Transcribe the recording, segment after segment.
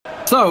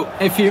So,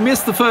 if you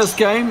missed the first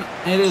game,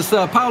 it is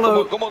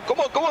Paulo. Come on,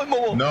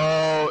 Momo.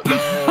 No.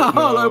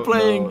 Paulo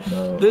playing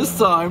this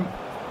time.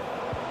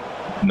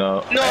 No.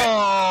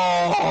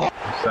 Offside.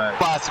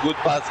 Pass, good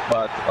pass,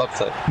 but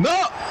offside.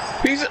 No.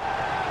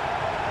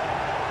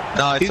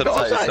 No, it's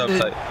offside. It's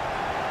offside.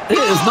 It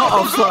is not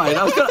offside.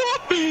 I was gonna...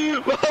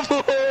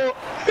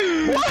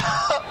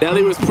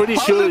 Dele was pretty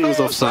sure he was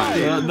offside.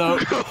 Yeah, no.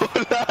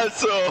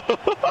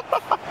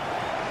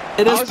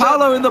 It is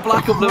Paulo in the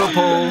black of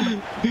Liverpool.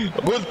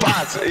 Good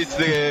pass. It's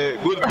the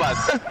good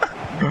pass.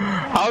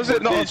 How is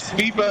it not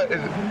FIFA?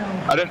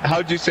 I don't.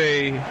 How do you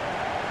say?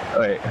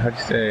 Wait. How do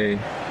you say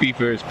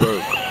FIFA is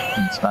broke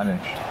in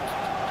Spanish?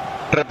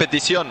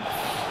 Repetición.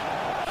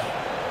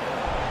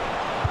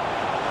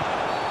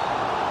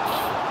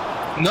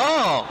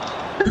 No.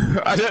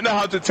 I don't know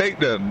how to take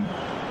them.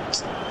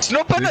 It's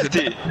no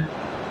penalty.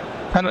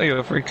 Penalty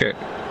or free kick?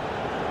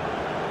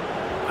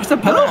 It's a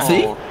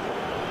penalty. No.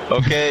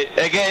 Okay,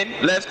 again,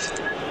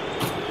 left.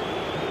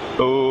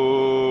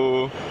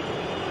 Oh.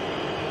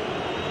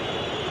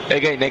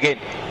 Again. The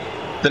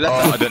left.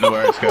 Oh, I don't know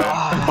where it's going.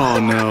 Oh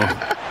no.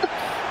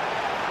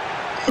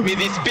 Mi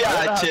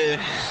dispiace.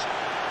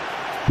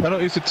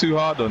 Penalties are too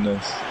hard on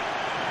this.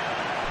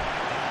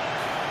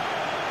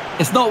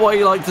 It's not what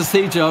you like to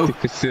see, Joe.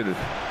 Considered.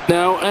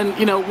 No, and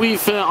you know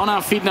we've on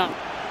our feed now.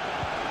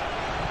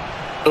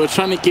 We're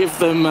trying to give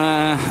them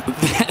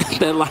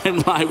their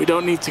limelight. We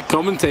don't need to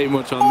commentate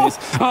much on this.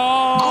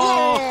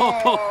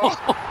 Oh!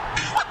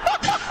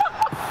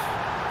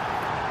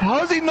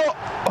 How is he not?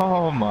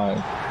 Oh my!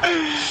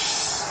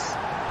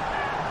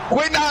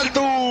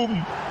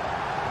 Wijnaldum.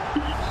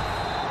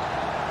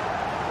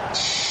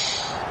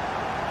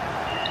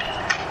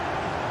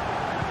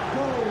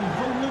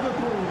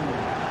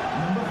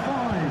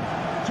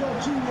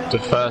 The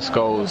first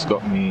goal's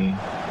got me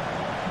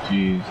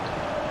confused.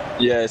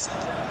 Yes.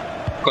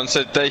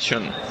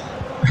 Concentration.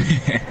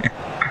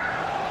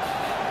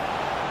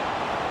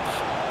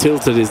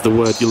 Tilted is the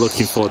word you're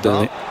looking for,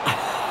 Dele.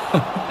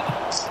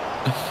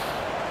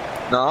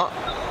 No.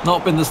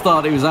 Not been the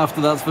start he was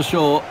after, that's for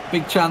sure.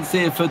 Big chance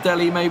here for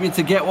Dele maybe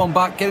to get one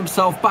back, get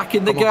himself back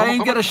in the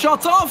game, get a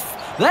shot off.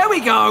 There we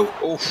go.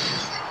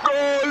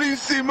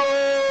 Golissimo!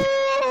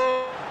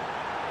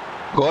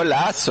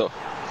 Golazo.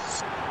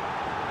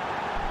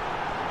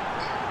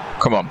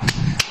 Come on,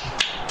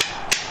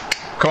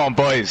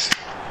 boys.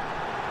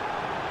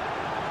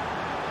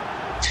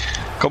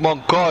 Come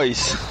on,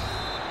 guys.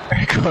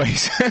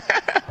 Guys.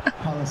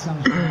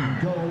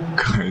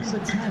 Guys.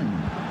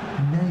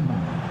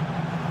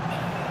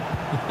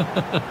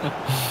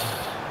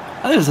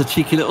 There's a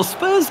cheeky little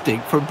Spurs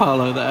dig from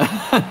Paulo there.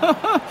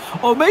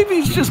 Or maybe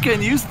he's just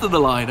getting used to the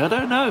line. I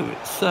don't know.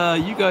 It's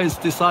you guys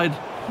decide.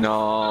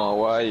 No,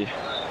 why?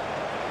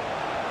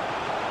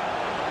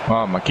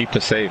 Wow, my keeper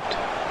saved.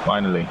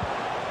 Finally.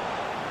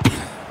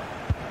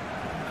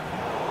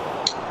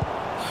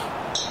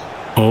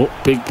 Oh,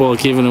 big ball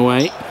given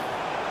away.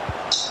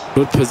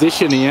 Good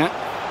position here.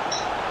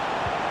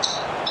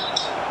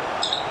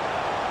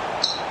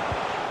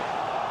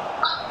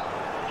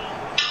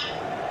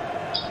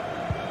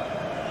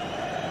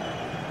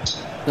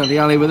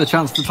 Alli with a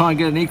chance to try and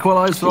get an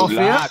equaliser off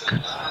here.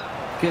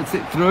 Gets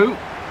it through.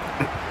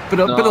 Bit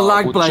of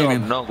lag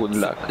blaming. No, good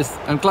luck.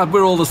 I'm glad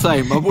we're all the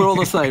same. We're all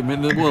the same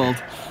in the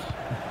world.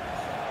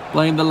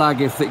 Blame the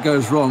lag if it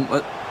goes wrong.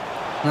 But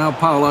now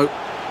Paulo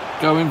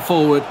going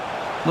forward.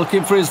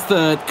 Looking for his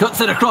third. Cuts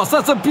it across.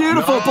 That's a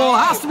beautiful ball.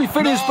 Has to be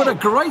finished, but a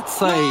great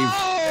save.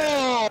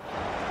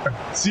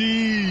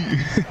 See.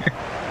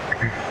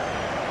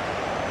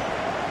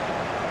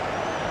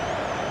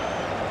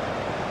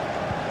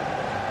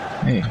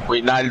 Hey,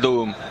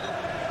 Wijnaldum.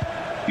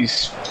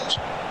 he's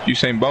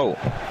Usain Bolt.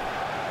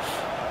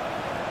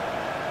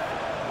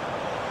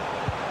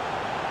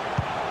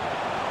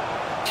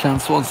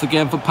 Chance once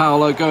again for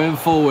Paulo going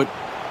forward.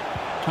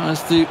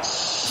 Tries to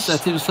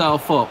set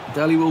himself up.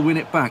 Dele will win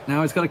it back.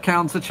 Now he's got a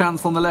counter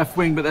chance on the left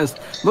wing, but there's,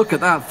 look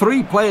at that,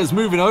 3 players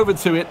moving over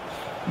to it.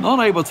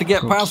 Not able to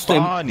get past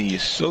him. Barney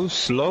is so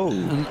slow.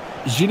 And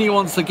Gini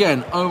once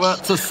again over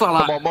to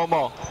Salah. Come on,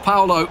 Momo.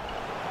 Paulo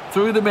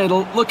through the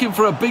middle, looking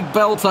for a big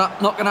belter.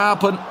 Not going to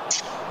happen.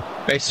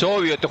 Es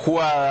obvio esta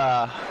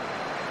jugada.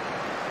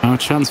 Now a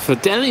chance for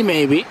Dele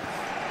maybe.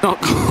 Not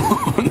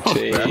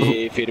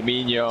Sí,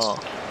 Firmino.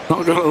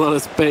 Not got a lot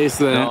of space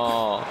there.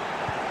 No.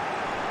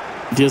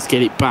 Just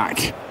get it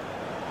back.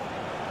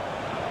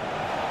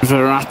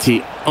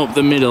 Verratti up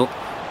the middle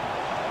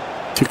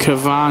to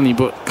Cavani,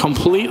 but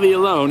completely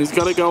alone. He's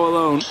got to go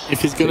alone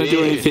if he's going to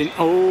do anything.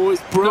 Oh,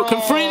 it's broken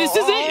free. This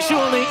is it,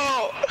 surely.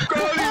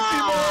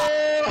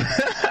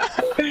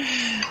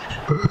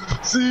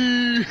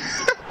 Sí.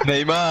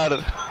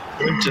 Neymar.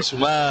 Concha su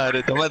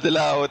madre. Tomate el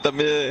agua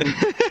también.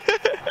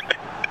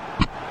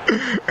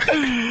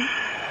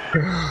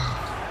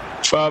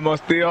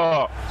 Vamos,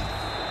 tío.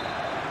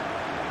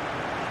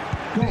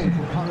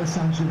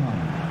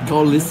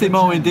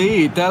 Golissimo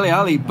indeed. Dele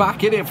Alli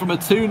back in it from a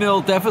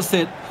 2-0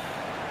 deficit.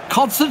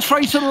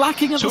 Concentration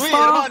lacking at the Subí,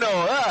 start.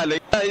 hermano. Dale,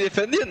 está ahí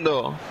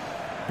defendiendo.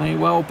 May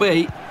well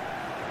be.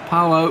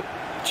 Paulo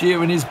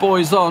cheering his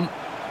boys on.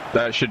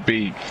 That should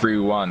be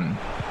 3-1.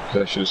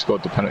 They should have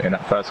scored the penalty, and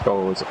that first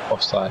goal was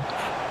offside.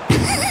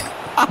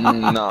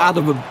 No.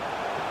 Adamant.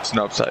 It's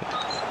not offside.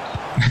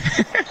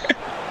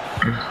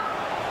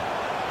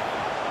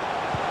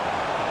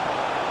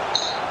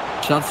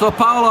 Chance for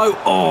Paulo.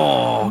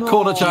 Oh, no.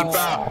 Corner chance.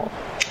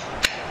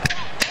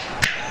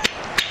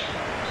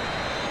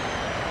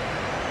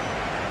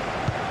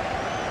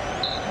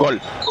 Gol.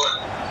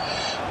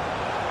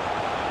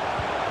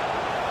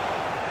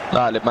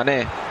 Dale,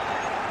 Mané.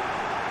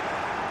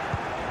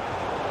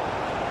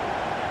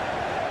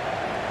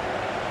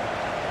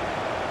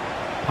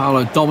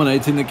 Paulo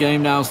dominating the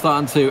game now,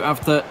 starting to,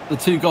 after the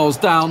 2 goals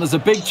down. There's a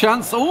big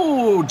chance.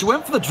 Oh,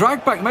 went for the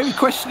drag back, maybe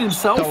questioning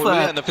himself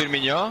there.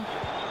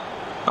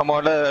 Vamos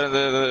a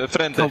hablar de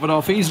frente. Covered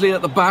off easily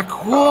at the back.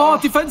 Whoa,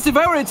 defensive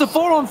error. It's a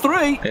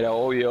 4-on-3. Era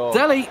obvio.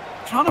 Dele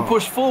trying to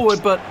push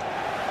forward, but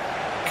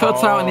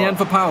cuts out in the end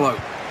for Paulo.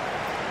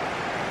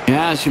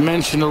 Yeah, as you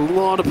mentioned, a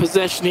lot of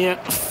possession here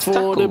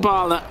for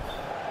Dybala.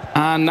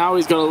 And now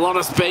he's got a lot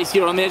of space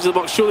here on the edge of the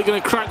box. Surely going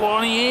to crack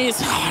one. He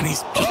is. Oh, and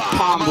he's just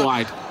palmed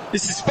wide.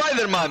 This is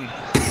Spider-Man.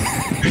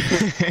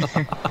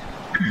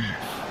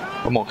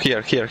 Come on,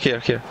 here.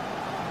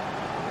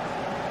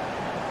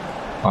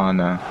 Oh,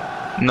 no.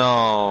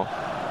 No.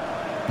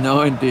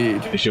 No,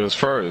 indeed. She was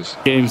froze.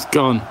 Game's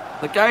gone.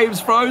 The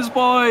game's froze,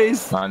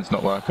 boys. Mine's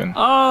not working.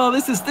 Oh,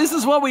 this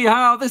is what we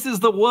have. This is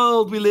the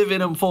world we live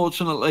in,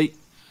 unfortunately.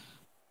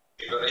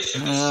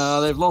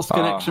 They've lost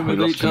connection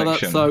with each other.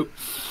 So,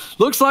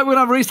 looks like we're going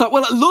to have a restart.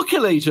 Well,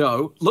 luckily,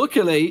 Joe,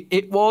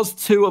 it was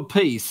 2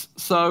 apiece.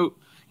 So,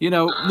 you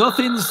know,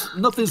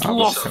 nothing's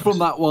lost from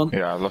that one.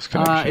 Yeah, I lost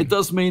connection. It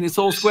does mean it's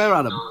all square,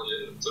 Adam.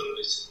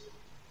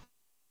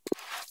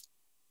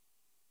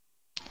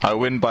 I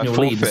win by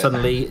forfeit.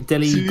 Suddenly,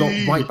 Dele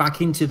got right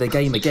back into the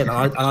game again.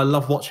 And I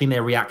love watching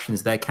their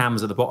reactions. Their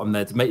cams at the bottom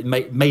there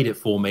made it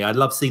for me. I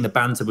love seeing the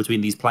banter between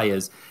these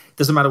players.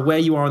 Doesn't matter where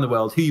you are in the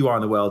world, who you are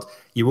in the world,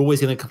 you're always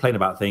going to complain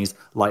about things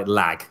like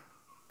lag.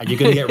 And you're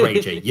going to get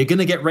ragey. You're going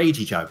to get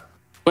ragey, Joe.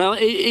 Well,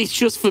 it's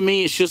just, for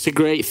me, it's just a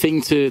great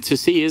thing to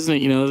see, isn't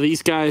it? You know,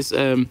 these guys,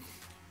 they're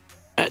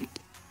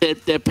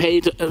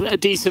paid a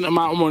decent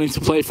amount of money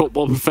to play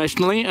football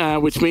professionally,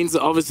 which means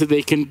that obviously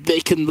they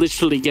can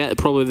literally get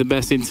probably the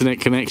best internet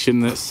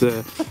connection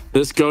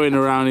that's going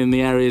around in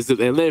the areas that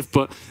they live.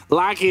 But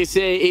lag is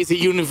a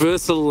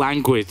universal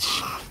language.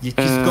 You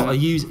just got to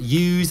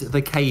use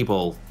the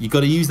cable. You got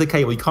to use the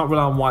cable. You can't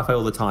rely on Wi-Fi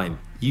all the time.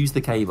 Use the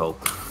cable.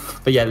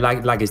 But yeah,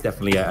 lag is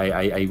definitely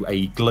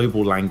a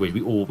global language.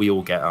 We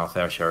all get our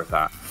fair share of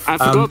that. I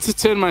forgot to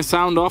turn my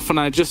sound off, and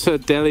I just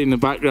heard Dele in the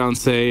background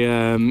say,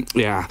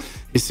 yeah,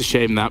 it's a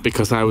shame that,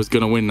 because I was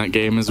going to win that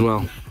game as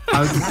well.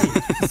 Okay.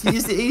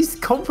 His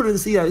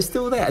confidence, is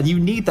still there. And you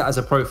need that as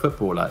a pro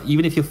footballer.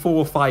 Even if you're 4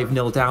 or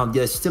 5-0 down,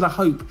 there's still a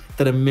hope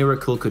that a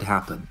miracle could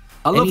happen.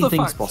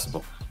 Anything's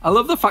possible. I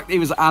love the fact that he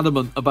was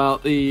adamant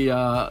about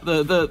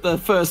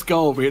the first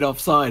goal being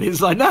offside.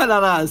 He's like,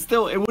 no,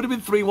 still, it would have been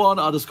 3-1.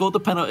 I'd have scored the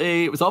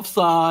penalty. It was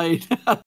offside.